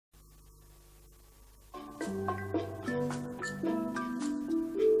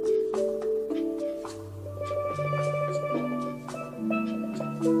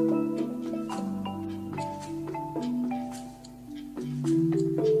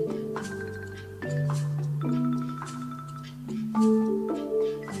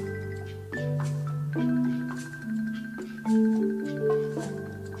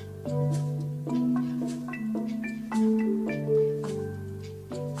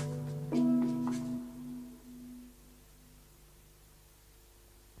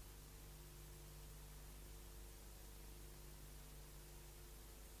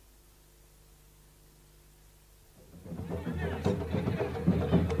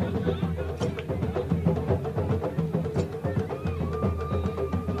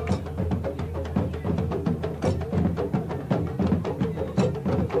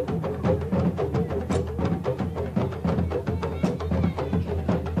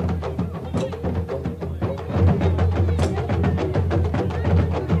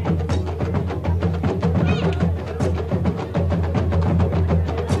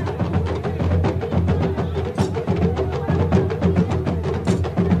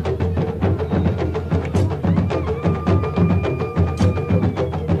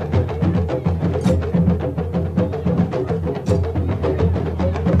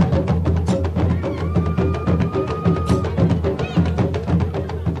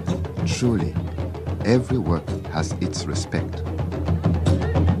Surely, every work has its respect.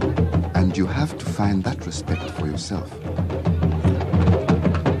 And you have to find that respect for yourself.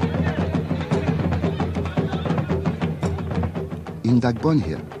 In Dagbon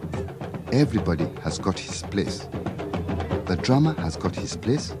here, everybody has got his place. The drummer has got his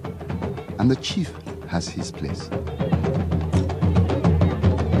place, and the chief has his place.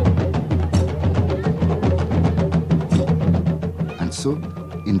 And so,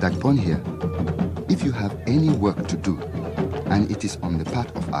 in Dagbon here, if you have any work to do, and it is on the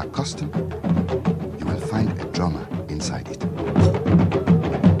part of our custom, you will find a drummer inside it.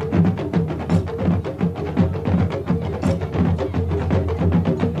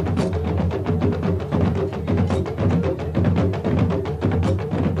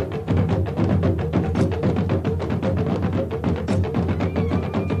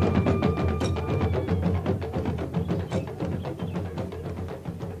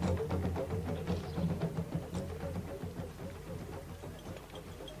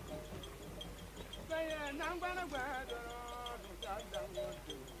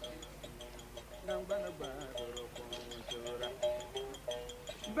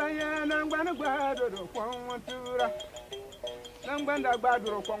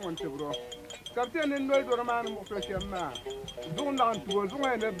 Captain in the man of Flashama. Don't want to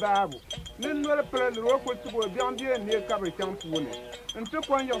go in the babu. Then no plan the rock to go beyond the near cover camp winning. And took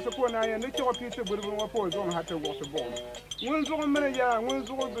one your support and the two pieces with one pose on had to water bomb. One's on Maria, one's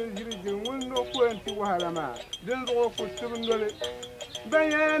all the one no point to Harama. Then the rock was 7 dollars.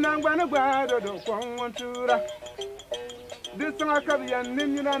 Bayan, I'm going to grab one to this one I cover and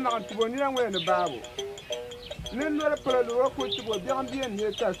then you are not to go near in the babu. Then no plan the rock to go beyond the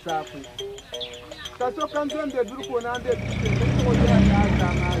near Cassafi. So comes on the group on under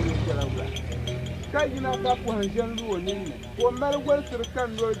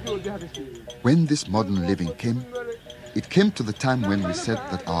When this modern living came, it came to the time when we said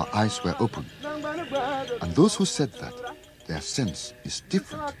that our eyes were open. And those who said that, their sense is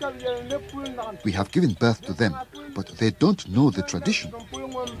different. We have given birth to them, but they don't know the tradition.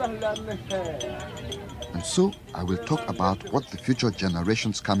 And so I will talk about what the future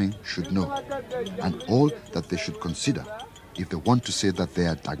generations coming should know, and all that they should consider if they want to say that they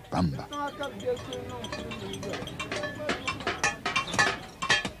are Dagbamba.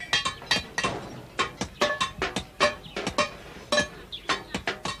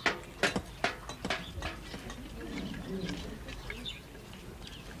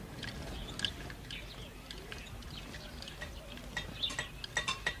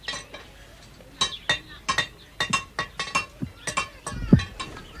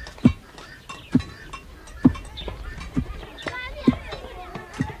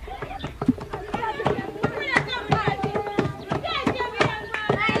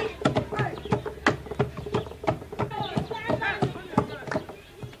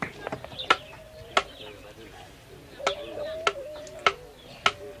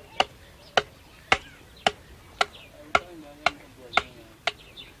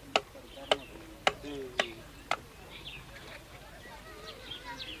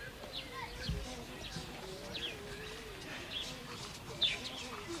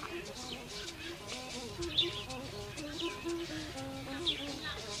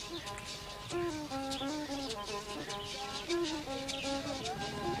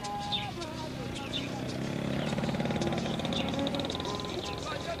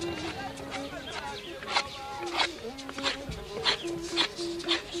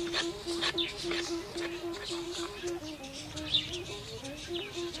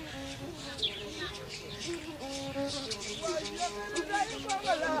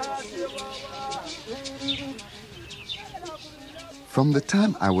 From the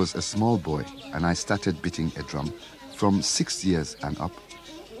time I was a small boy and I started beating a drum, from 6 years and up,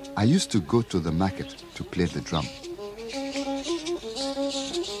 I used to go to the market to play the drum.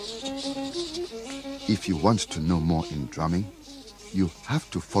 If you want to know more in drumming, you have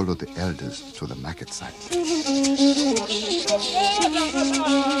to follow the elders to the market site.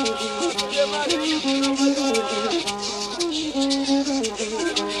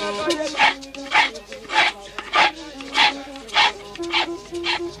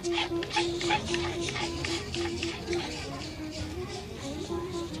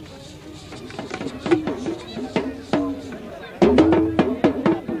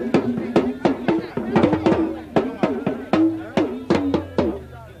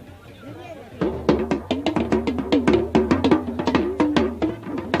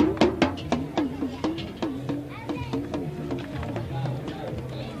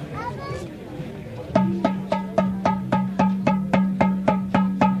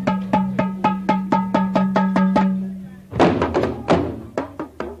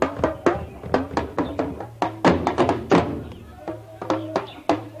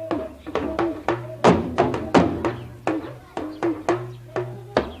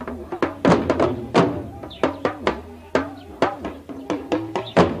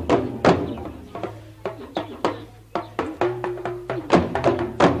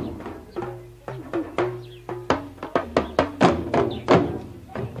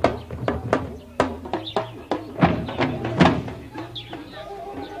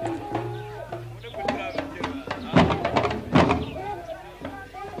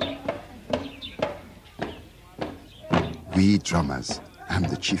 We drummers, I'm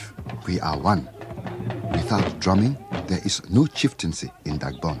the chief, we are one. Without drumming, there is no chieftaincy in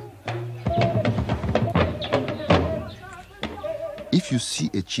Dagbon. If you see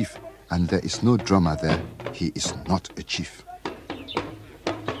a chief and there is no drummer there, he is not a chief.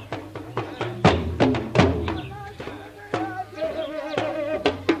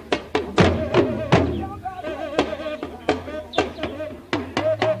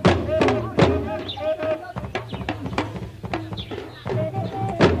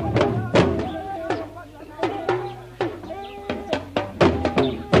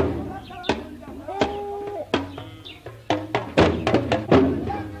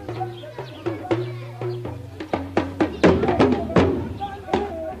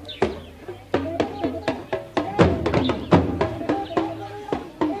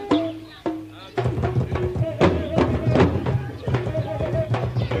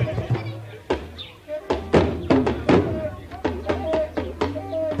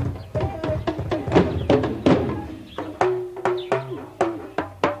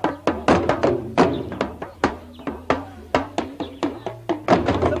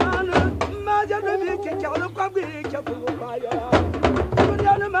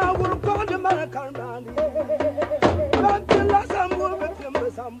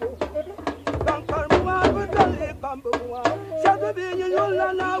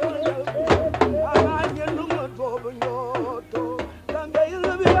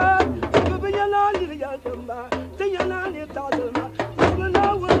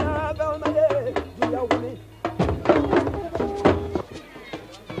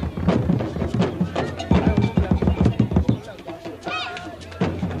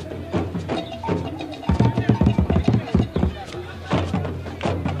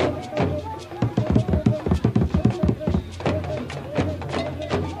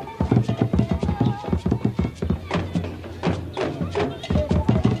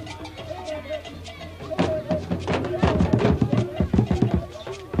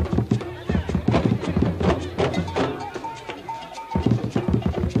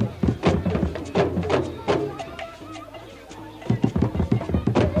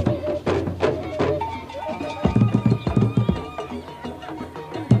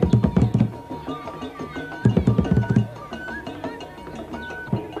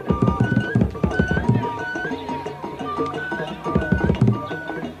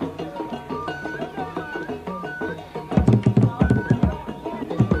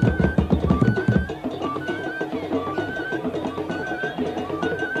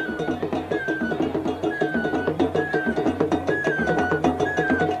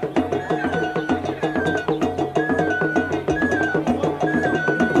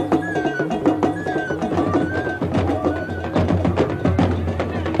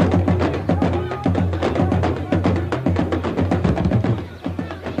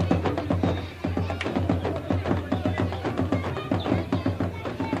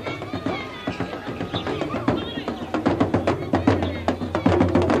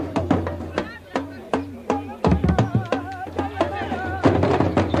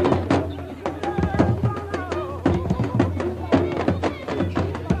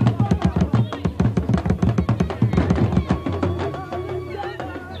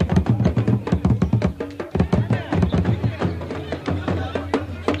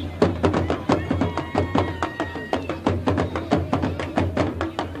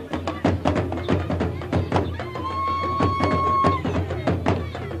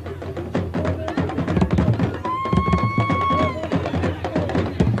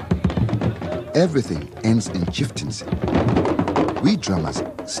 Everything ends in chieftaincy. We drummers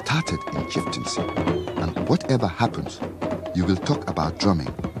started in chieftaincy, and whatever happens, you will talk about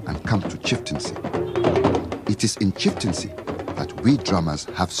drumming and come to chieftaincy. It is in chieftaincy that we drummers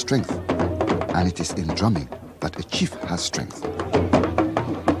have strength, and it is in drumming that a chief has strength.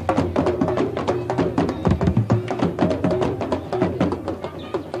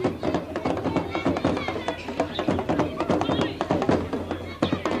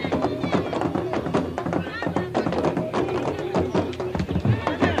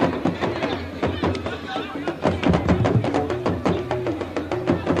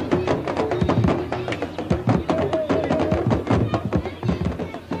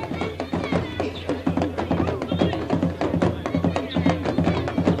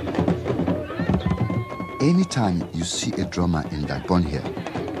 Anytime you see a drummer in Dagbon here,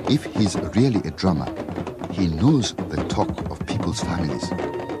 if he's really a drummer, he knows the talk of people's families,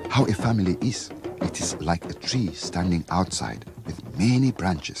 how a family is. It is like a tree standing outside with many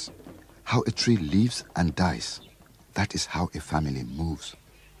branches. How a tree lives and dies, that is how a family moves.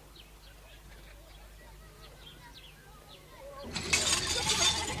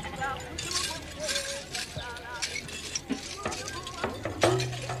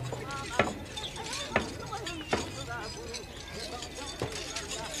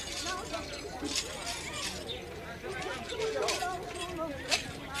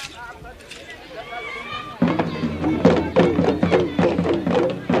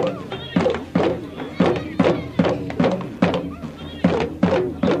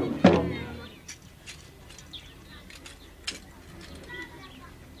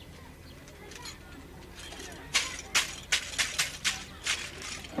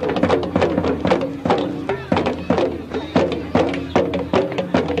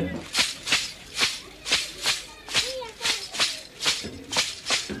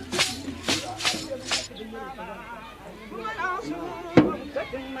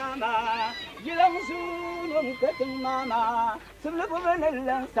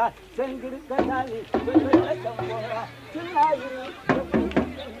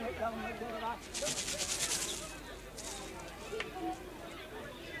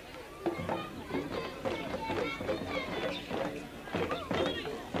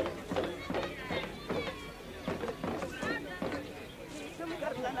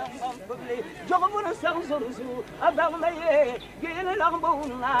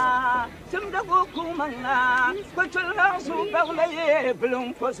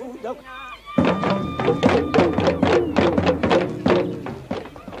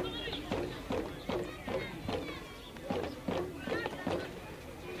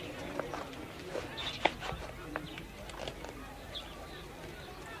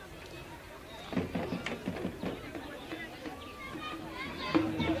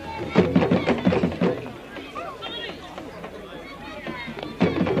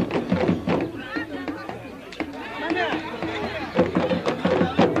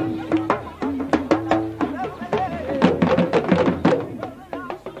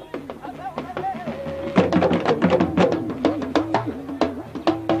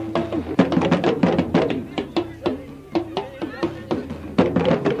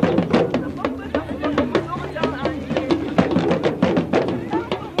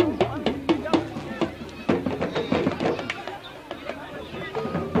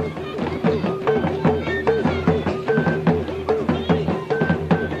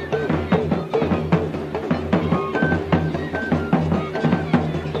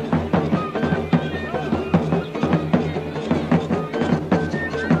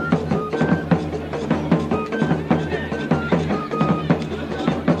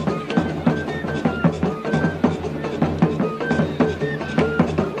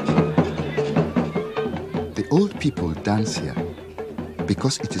 Old people dance here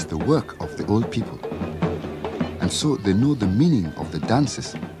because it is the work of the old people. And so they know the meaning of the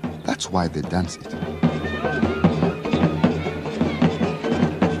dances. That's why they dance it.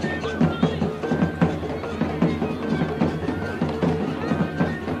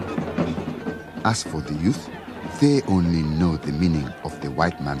 As for the youth, they only know the meaning of the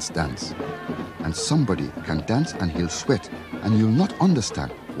white man's dance. And somebody can dance and he'll sweat, and you'll not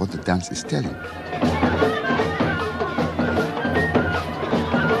understand what the dance is telling.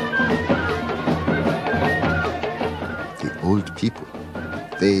 Old people,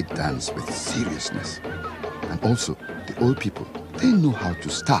 they dance with seriousness. And also, the old people, they know how to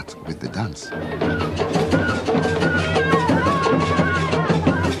start with the dance.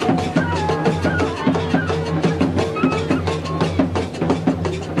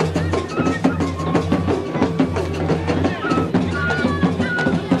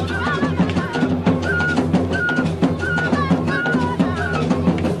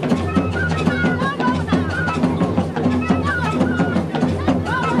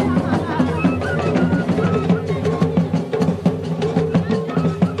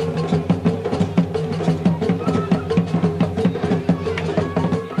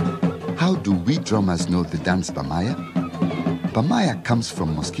 drummers know the dance Bamaya? Bamaya comes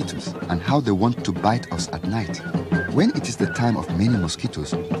from mosquitoes and how they want to bite us at night. When it is the time of many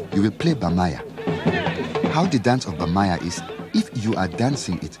mosquitoes, you will play Bamaya. How the dance of Bamaya is, if you are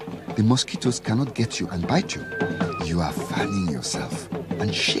dancing it, the mosquitoes cannot get you and bite you. You are fanning yourself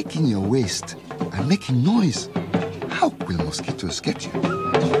and shaking your waist and making noise. How will mosquitoes get you?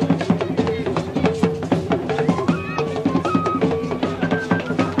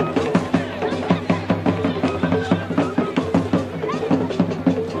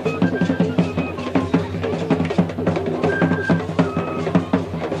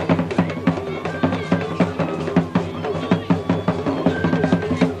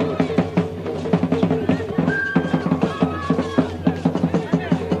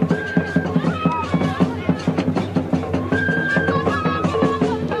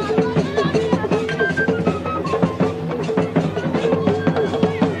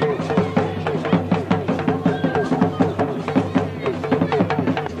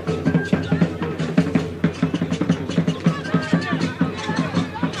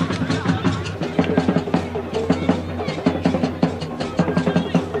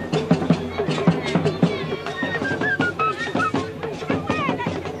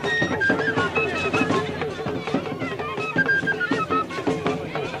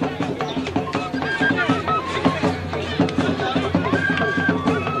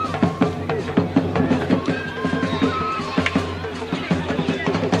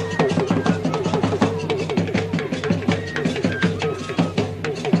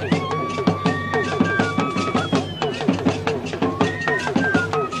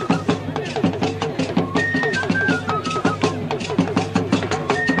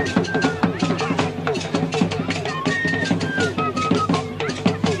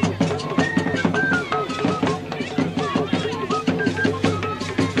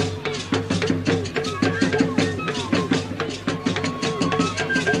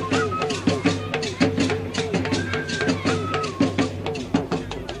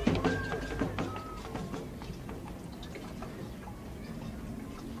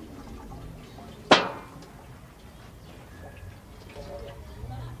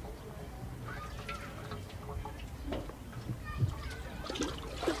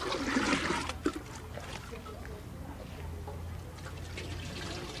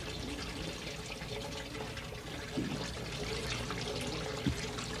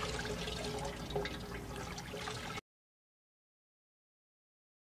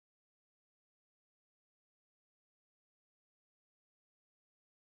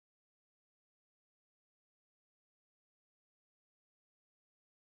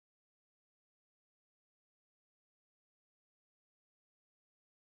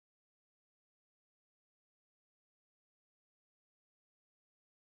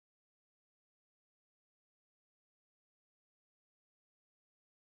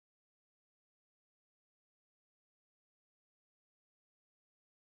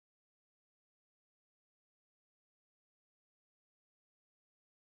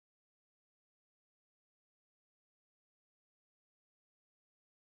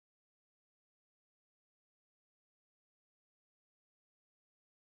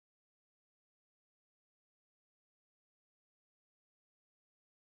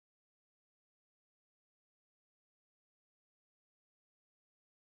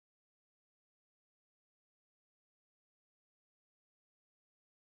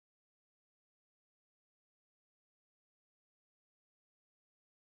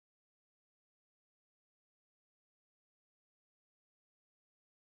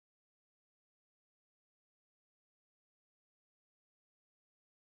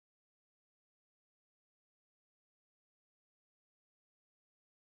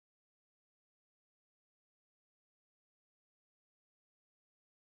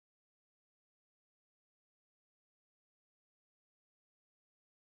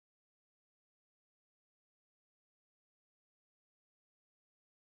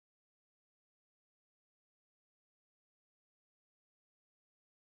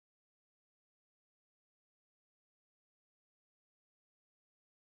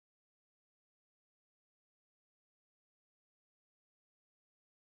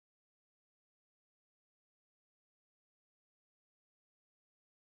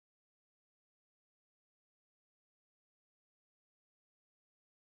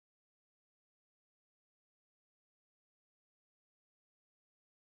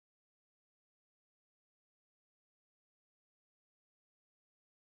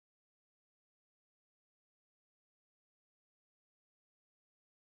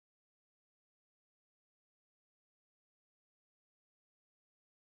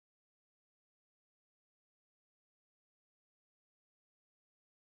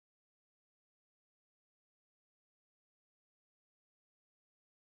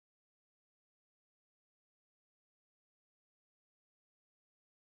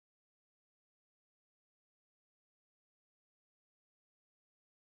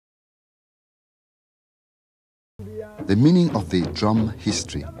 The meaning of the drum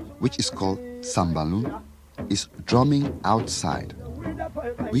history, which is called sambalun, is drumming outside.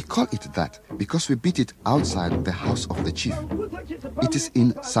 We call it that because we beat it outside the house of the chief. It is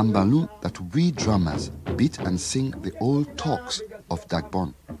in sambalun that we drummers beat and sing the old talks of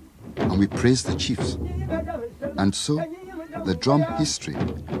Dagbon, and we praise the chiefs. And so, the drum history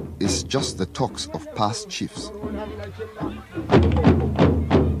is just the talks of past chiefs.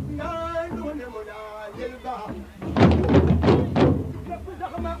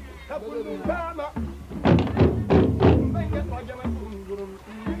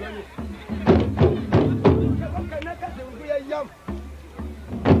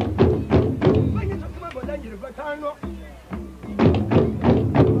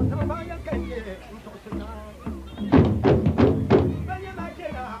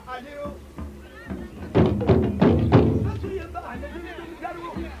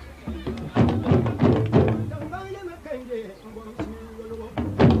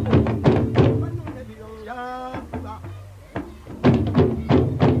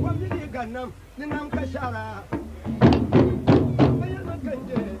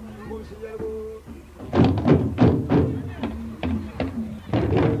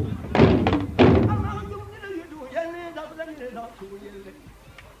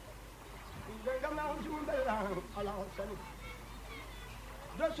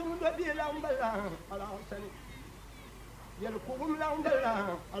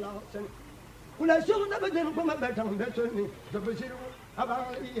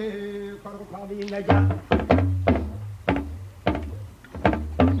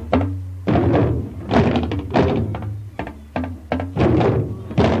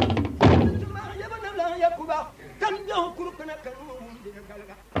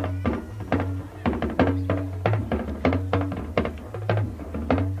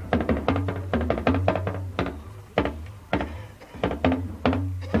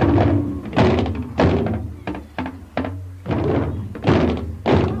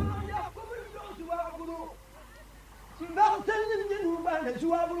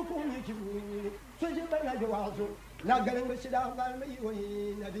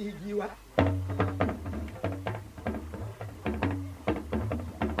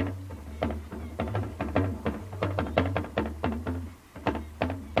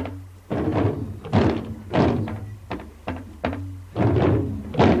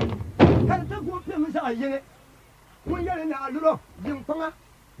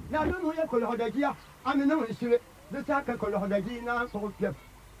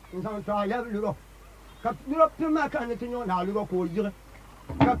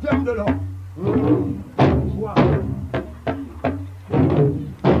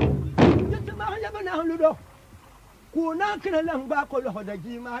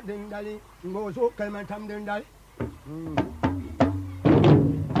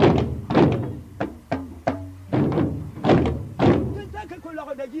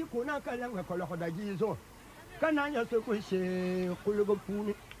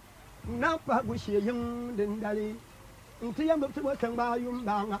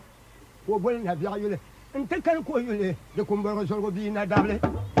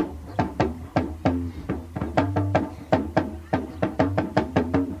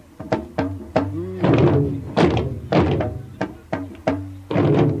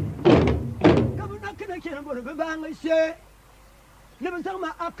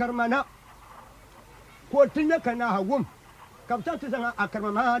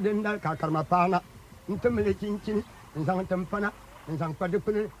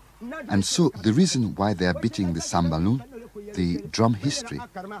 And so the reason why they are beating the sambalun, the drum history,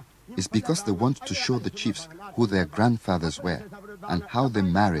 is because they want to show the chiefs who their grandfathers were, and how they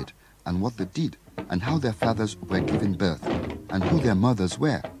married, and what they did, and how their fathers were given birth, and who their mothers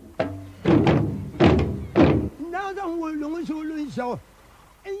were.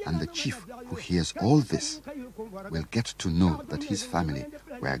 And the chief who hears all this will get to know that his family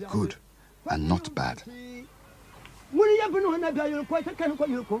were good and not bad.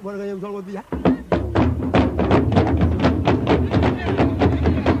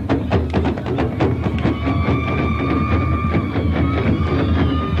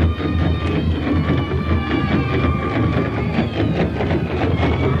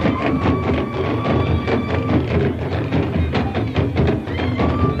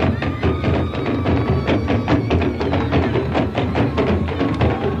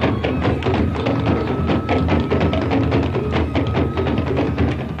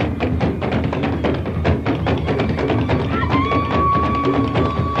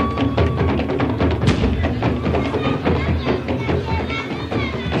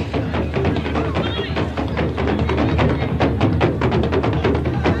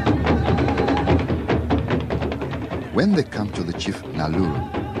 when they come to the chief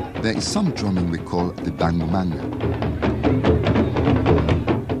Naluru, there is some drumming we call the bangumanga.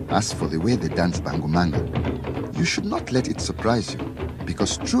 As for the way they dance bangumanga, you should not let it surprise you,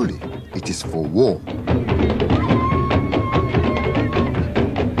 because truly it is for war.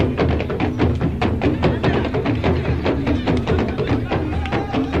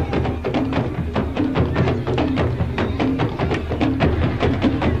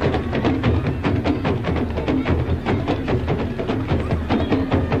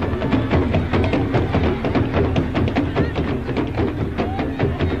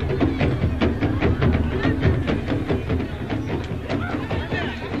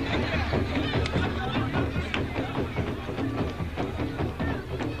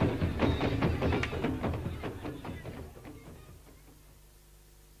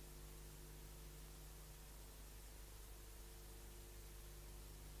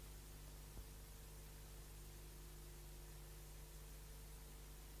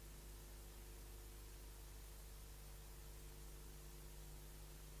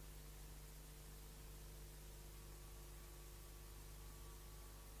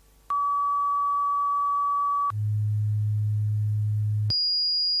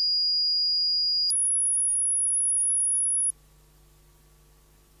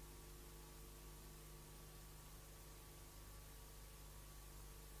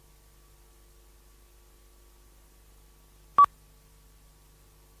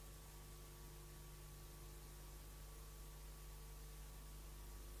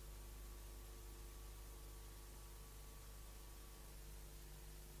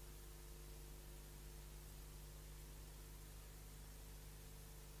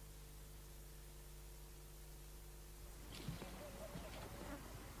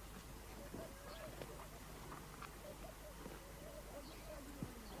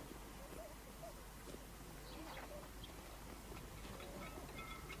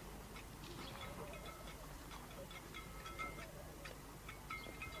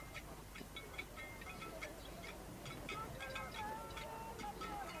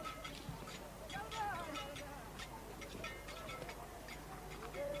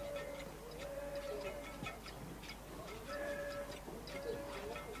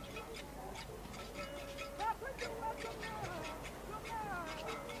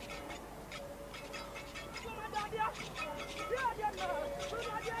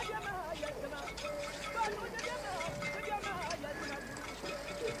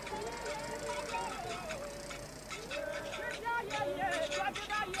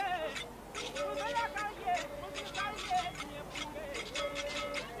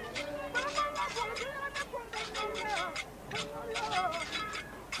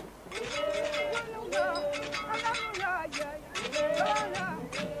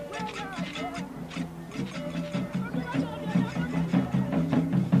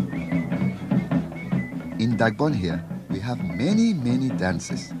 In Dagbon here, we have many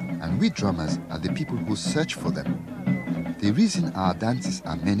dances, and we drummers are the people who search for them. The reason our dances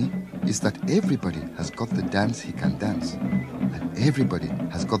are many is that everybody has got the dance he can dance, and everybody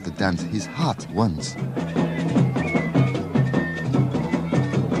has got the dance his heart wants.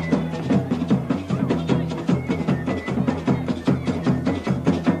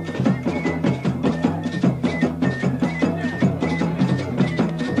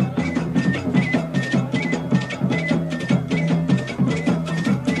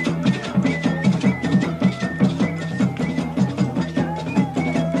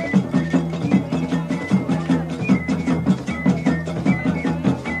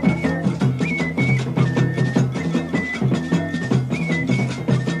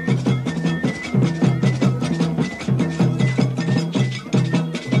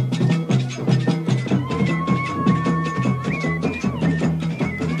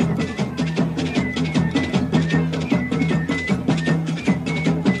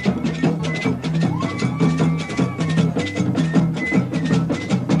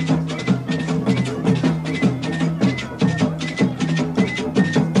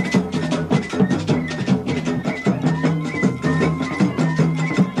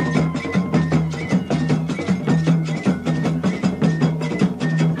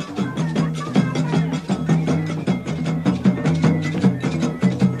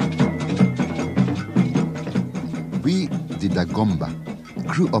 Gomba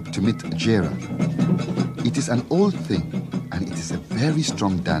grew up to meet Jera. It is an old thing, and it is a very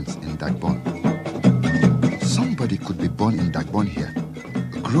strong dance in Dagbon. Somebody could be born in Dagbon here,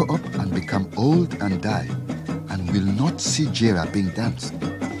 grow up and become old and die, and will not see Jera being danced.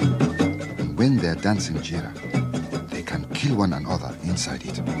 And when they're dancing Jera, they can kill one another inside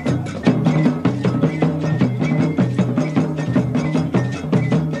it.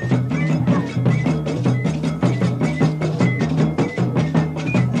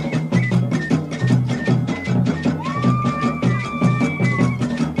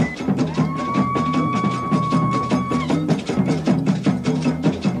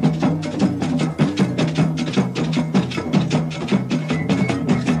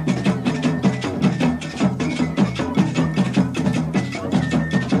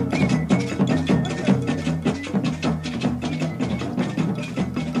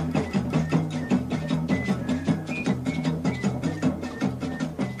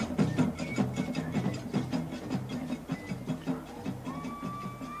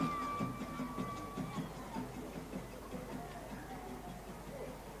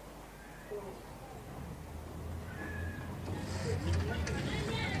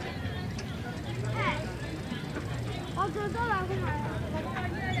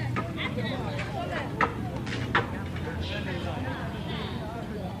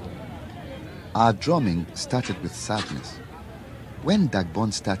 Our drumming started with sadness. When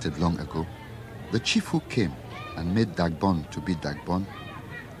Dagbon started long ago, the chief who came and made Dagbon to be Dagbon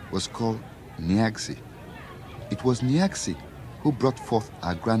was called Niagsi. It was Niagsi who brought forth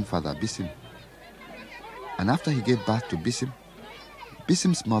our grandfather Bisim. And after he gave birth to Bisim,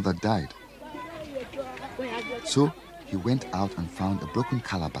 Bisim's mother died. So he went out and found a broken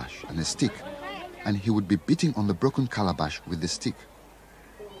calabash and a stick, and he would be beating on the broken calabash with the stick.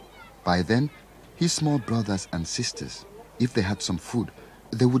 By then, his small brothers and sisters, if they had some food,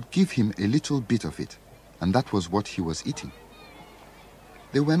 they would give him a little bit of it, and that was what he was eating.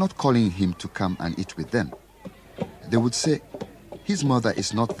 They were not calling him to come and eat with them. They would say, "His mother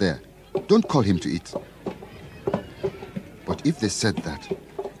is not there. Don't call him to eat." But if they said that,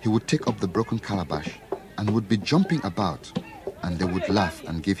 he would take up the broken calabash and would be jumping about, and they would laugh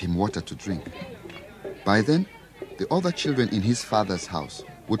and give him water to drink. By then, the other children in his father's house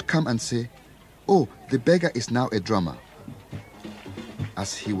would come and say, "Oh, the beggar is now a drummer."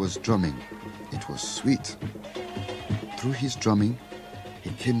 As he was drumming, it was sweet. Through his drumming, he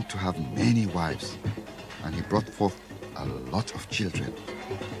came to have many wives, and he brought forth a lot of children.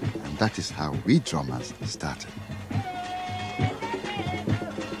 And that is how we drummers started.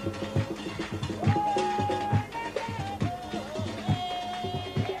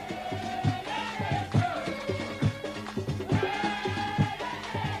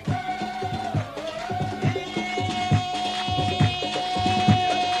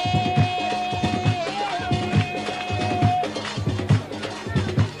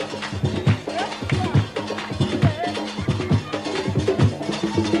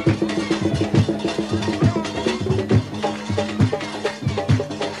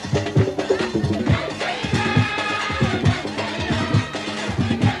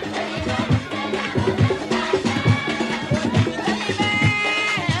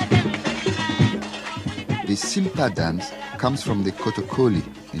 The Simpa dance comes from the Kotokoli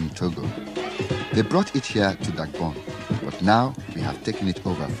in Togo. They brought it here to Dagbon, but now we have taken it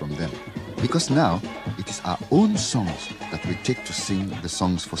over from them. Because now it is our own songs that we take to sing the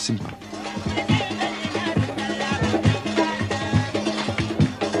songs for Simpa.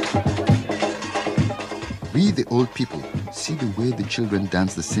 We, the old people, see the way the children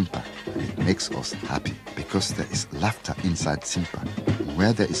dance the Simpa, and it makes us happy because there is laughter inside Simpa. And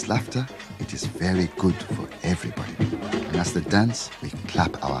where there is laughter, it is very good for everybody. And as they dance, we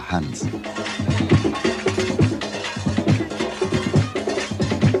clap our hands.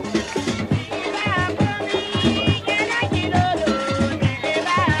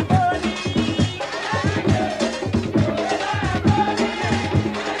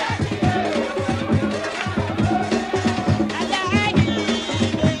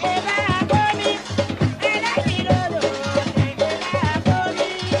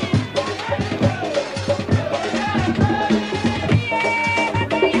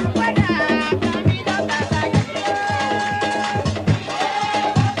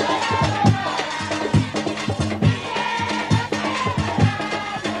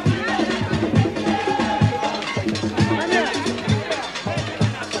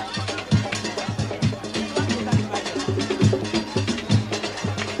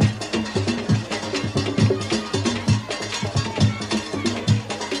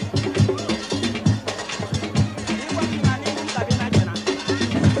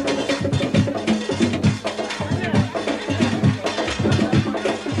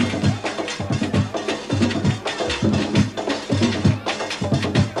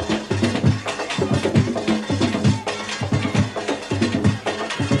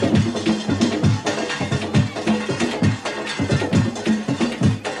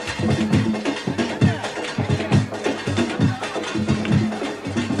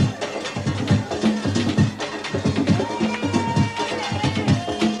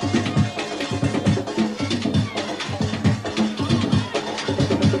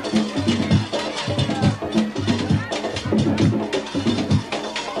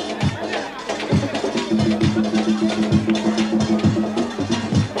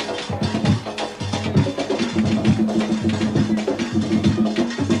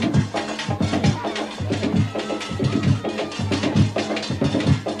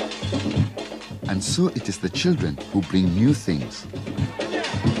 And so it is the children who bring new things.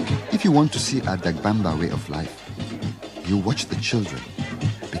 If you want to see our Dagbamba way of life, you watch the children,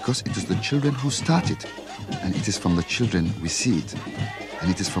 because it is the children who start it, and it is from the children we see it, and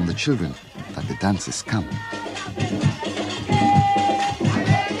it is from the children that the dances come.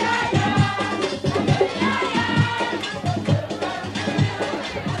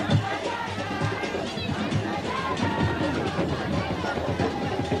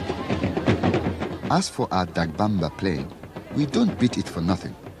 As for our Dagbamba playing, we don't beat it for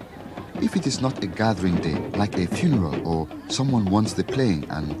nothing. If it is not a gathering day, like a funeral or someone wants the playing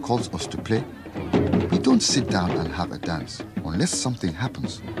and calls us to play, we don't sit down and have a dance unless something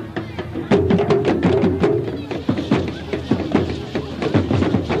happens.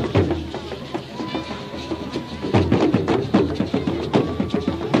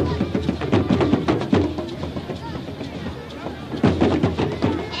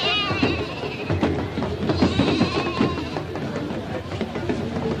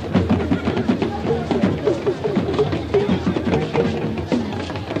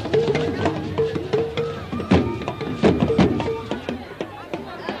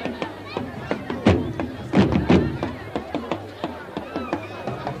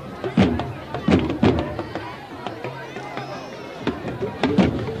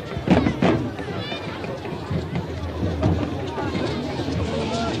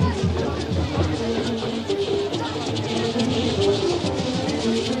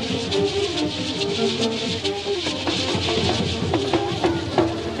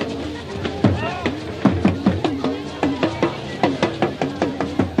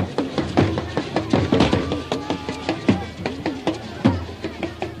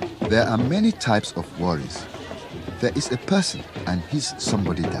 There are many types of worries. There is a person and his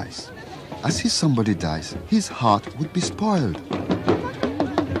somebody dies. As his somebody dies, his heart would be spoiled.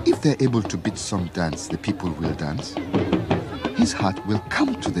 If they're able to beat some dance, the people will dance. His heart will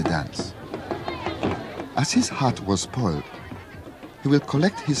come to the dance. As his heart was spoiled, he will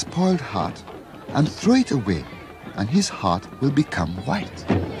collect his spoiled heart and throw it away, and his heart will become white.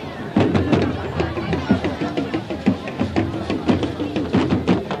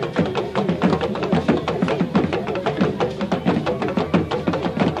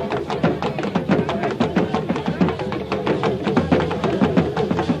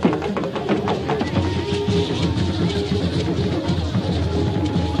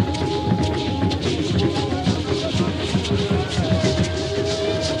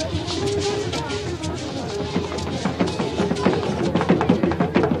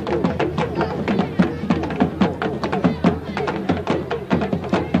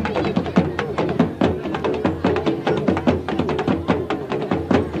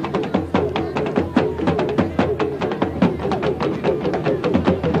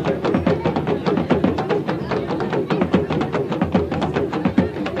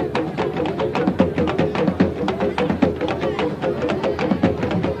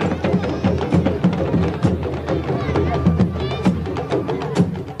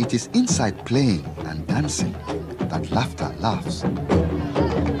 It is inside playing and dancing that laughter laughs.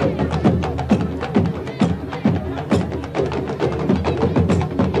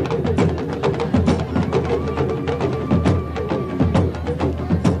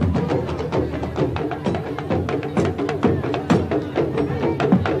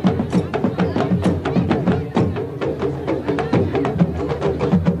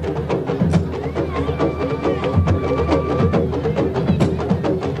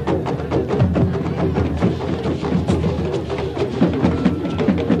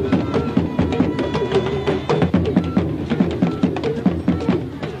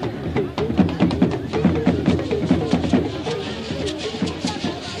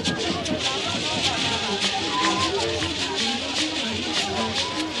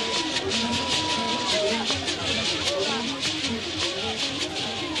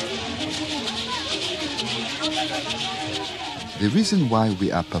 The reason why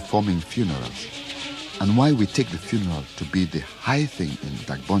we are performing funerals and why we take the funeral to be the high thing in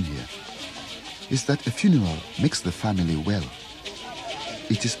Dagbon here is that a funeral makes the family well.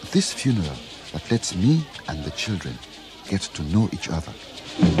 It is this funeral that lets me and the children get to know each other.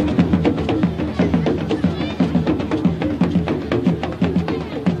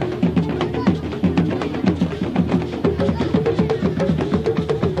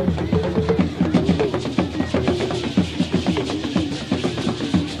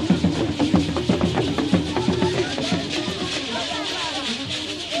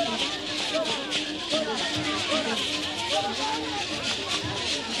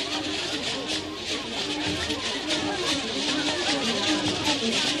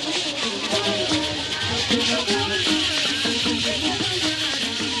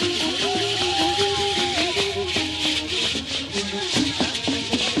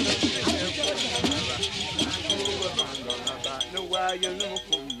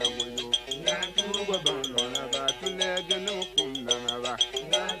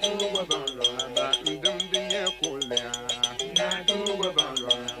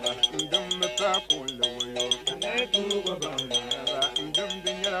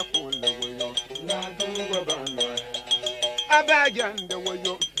 janda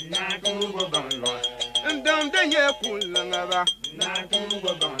wayo na tuba banlo ndam da ye kulanga na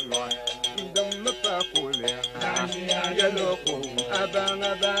tuba banlo ndam mapa kule yalo ko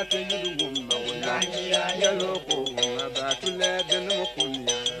abanga ba te yudu wumma wala yalo ko aba tule de no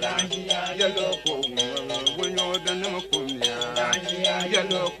kunya yalo ko wonyo de no kunya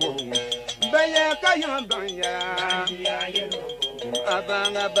yalo ko baya kayan banya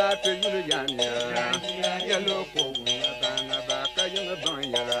abanga ba te yudu yanya yalo ko abanga ba kayan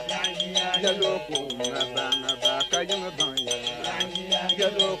banya yalo ko abanga ba kayan banya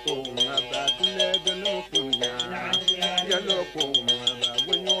yalo ko aba tule de no kunya yalo ko aba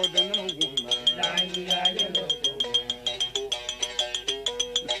wonyo de no wumma yalo ko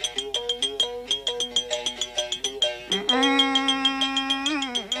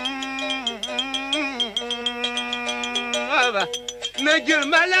na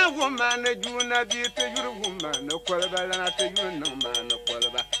jirmala wuma na juna bi ta yuru wuma na kwalba na ta yuru nan ma na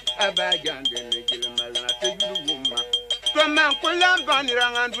kwalba abajande na jirmala na ta yuru wuma to man kullan ban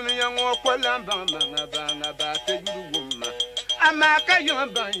rangan duniya ngo kullan ban ma ba ta yuru wuma amma ka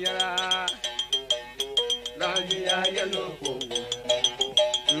yun ban yara la ya yalo ko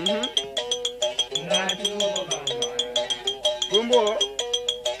na tuwo ban kumbo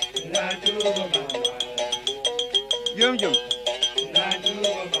na tuwo ban yum yum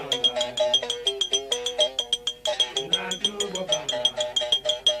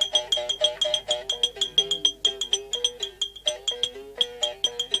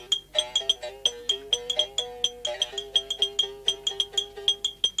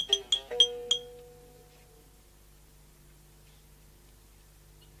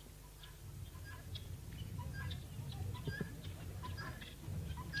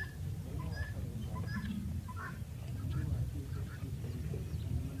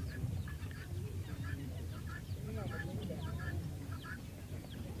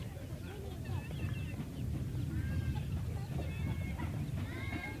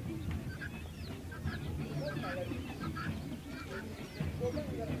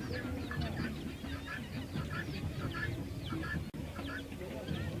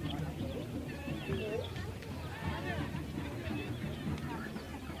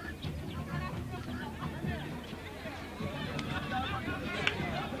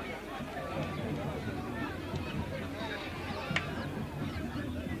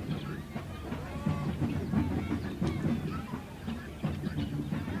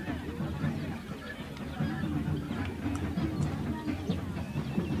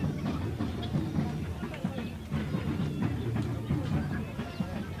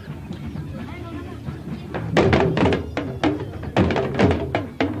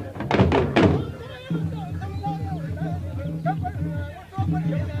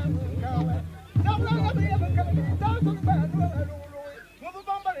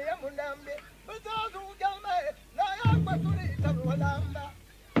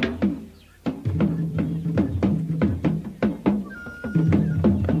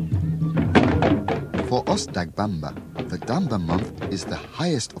For us Dagbamba, the Damba month is the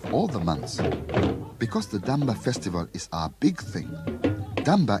highest of all the months. Because the Damba festival is our big thing,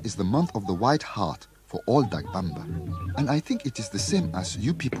 Damba is the month of the white heart for all Dagbamba. And I think it is the same as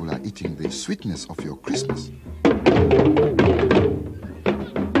you people are eating the sweetness of your Christmas.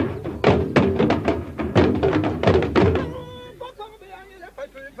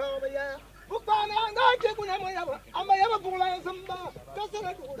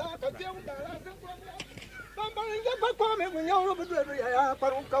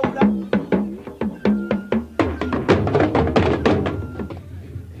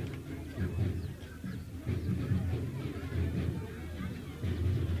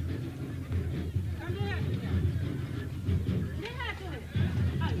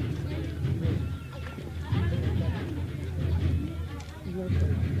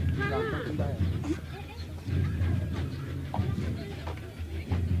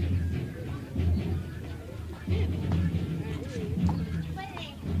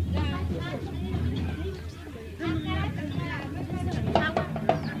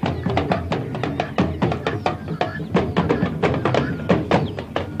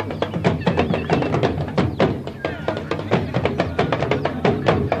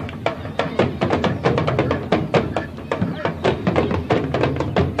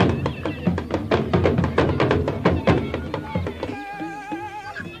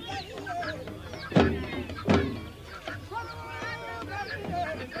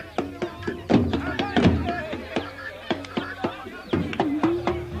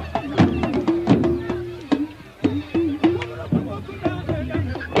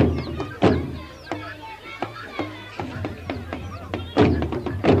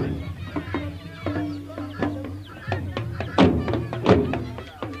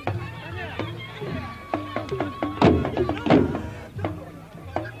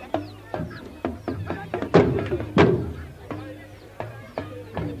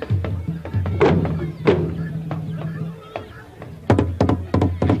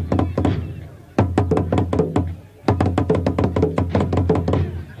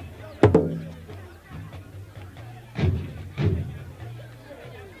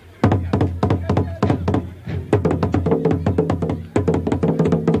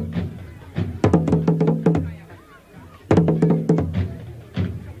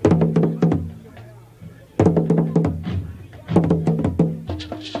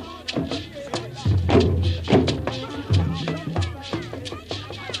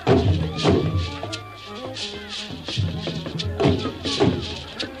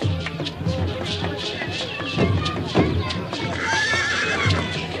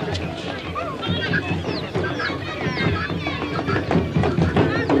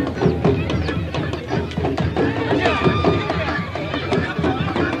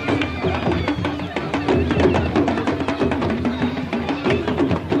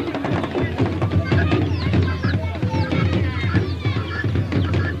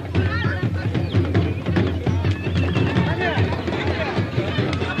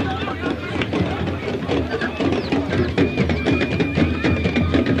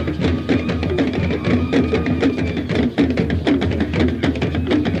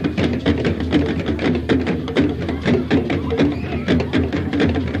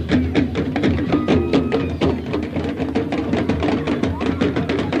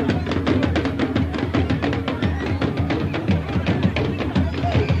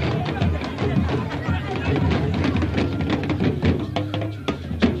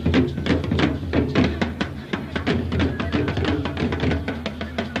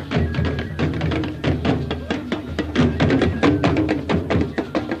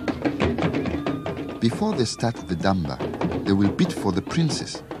 Before they start the damba, they will bid for the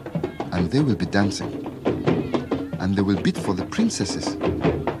princes, and they will be dancing. And they will bid for the princesses,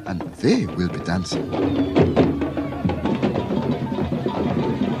 and they will be dancing.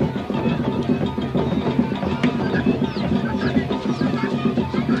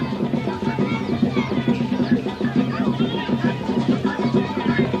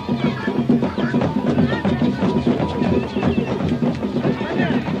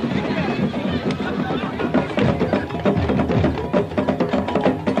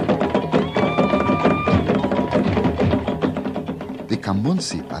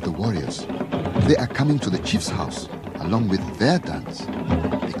 Kamonsi are the warriors. They are coming to the chief's house along with their dance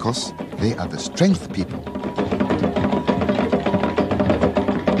because they are the strength people.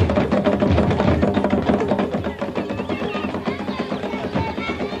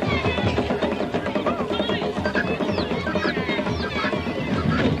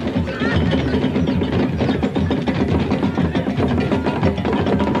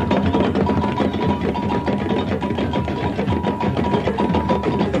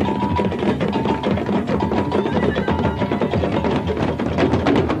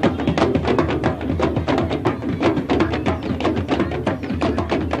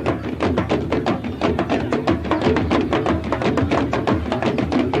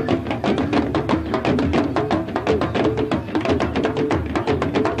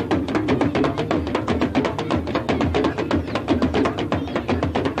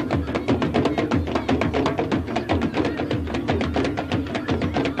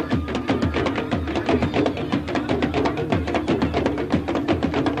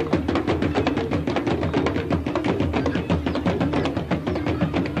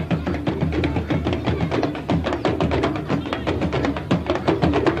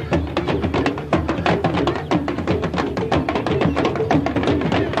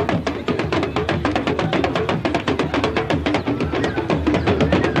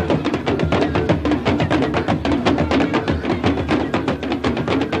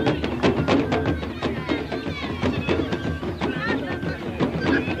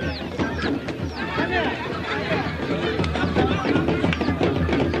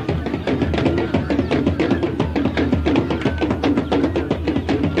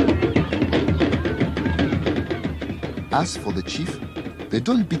 As for the chief, they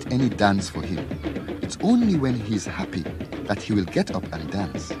don't beat any dance for him. It's only when he's happy that he will get up and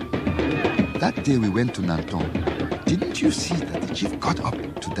dance. That day we went to Nanton. Didn't you see that the chief got up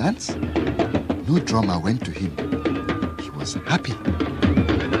to dance? No drummer went to him. He was happy.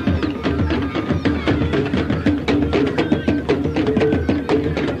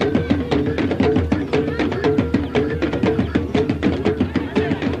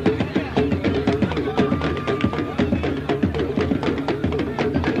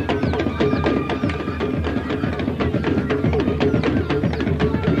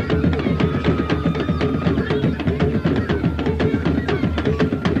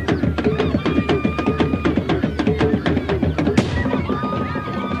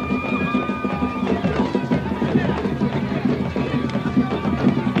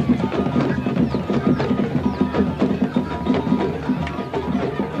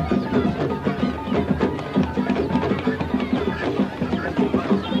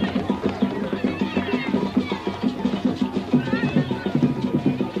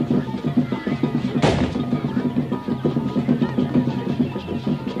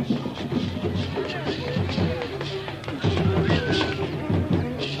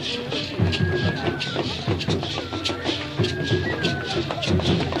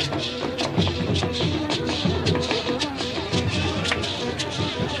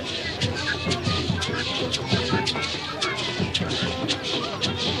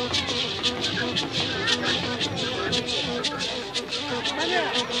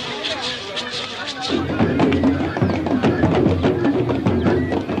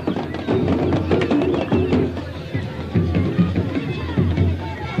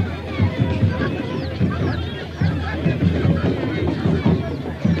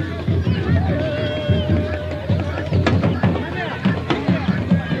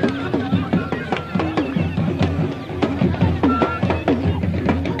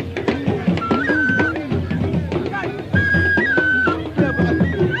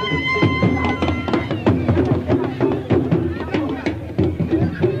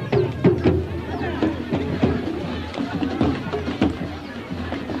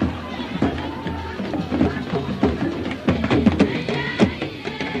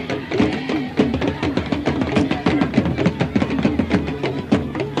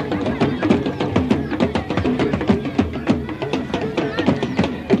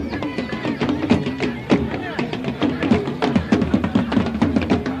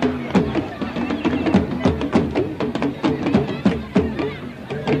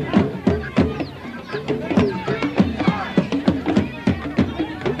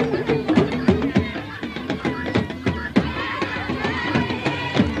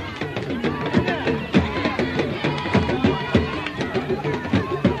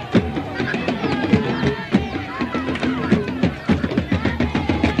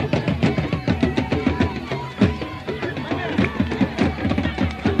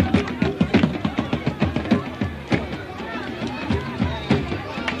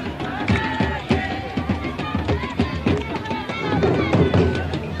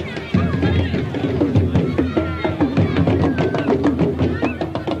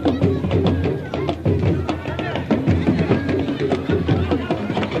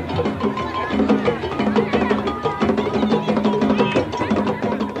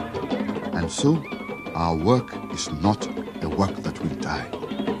 so, our work is not a work that will die.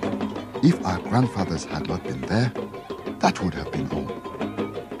 If our grandfathers had not been there, that would have been all.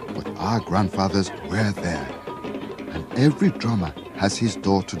 But our grandfathers were there, and every drummer has his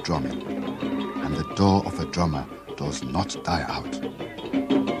door to drum in, and the door of a drummer does not die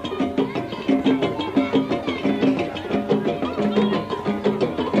out.